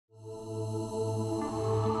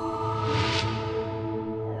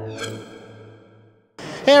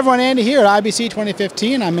Hey everyone, Andy here at IBC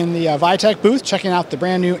 2015. I'm in the Vitech booth checking out the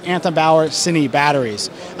brand new Anton Bauer CINE batteries.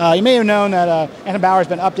 You may have known that Anton Bauer has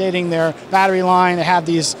been updating their battery line. They have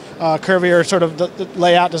these curvier sort of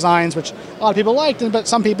layout designs, which a lot of people liked, but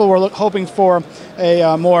some people were hoping for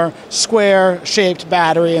a more square-shaped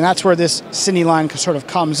battery, and that's where this CINE line sort of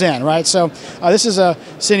comes in, right? So this is a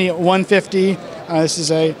CINE 150. This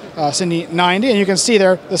is a CINE 90, and you can see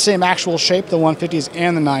they're the same actual shape, the 150s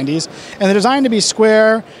and the 90s. And they're designed to be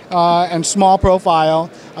square and small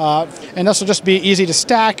profile, and this will just be easy to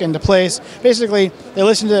stack and to place. Basically, they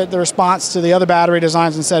listened to the response to the other battery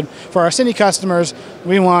designs and said, for our CINE customers,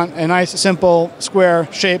 we want a nice, simple,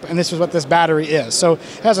 square shape, and this is what this battery is. So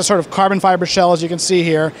it has a sort of carbon fiber shell, as you can see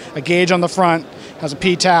here, a gauge on the front, has a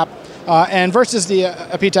P-tap, and versus the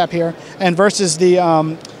a P-tap here, and versus the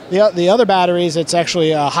other batteries, it's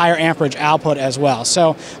actually a higher amperage output as well.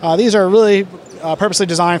 So these are really purposely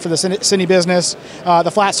designed for the CINE business.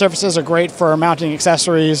 The flat surfaces are great for mounting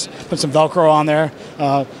accessories. Put some Velcro on there,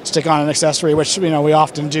 stick on an accessory, which we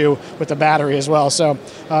often do with the battery as well. So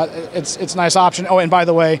it's a nice option. Oh, and by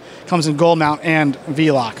the way, comes in gold mount and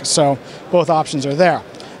V-lock. So both options are there.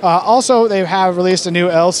 Also, they have released a new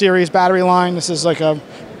L-series battery line. This is like a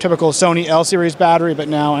typical Sony L-series battery, but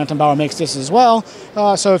now Anton Bauer makes this as well.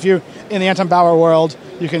 So if you're in the Anton Bauer world,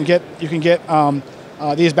 you can get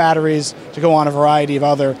these batteries to go on a variety of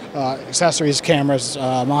other accessories, cameras,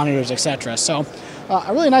 monitors, etc. So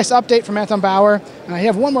a really nice update from Anton Bauer. And I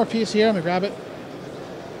have one more piece here. Let me grab it,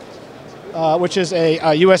 which is a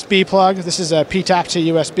USB plug. This is a P-tap to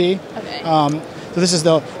USB. Okay. So this is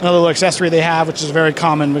another little accessory they have, which is a very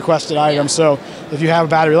common requested item. So if you have a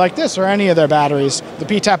battery like this or any of their batteries, the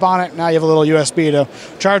P-tap on it, now you have a little USB to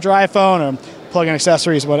charge your iPhone or plug in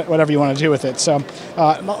accessories, whatever you want to do with it. So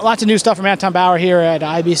lots of new stuff from Anton Bauer here at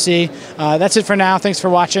IBC. That's it for now. Thanks for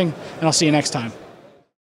watching, and I'll see you next time.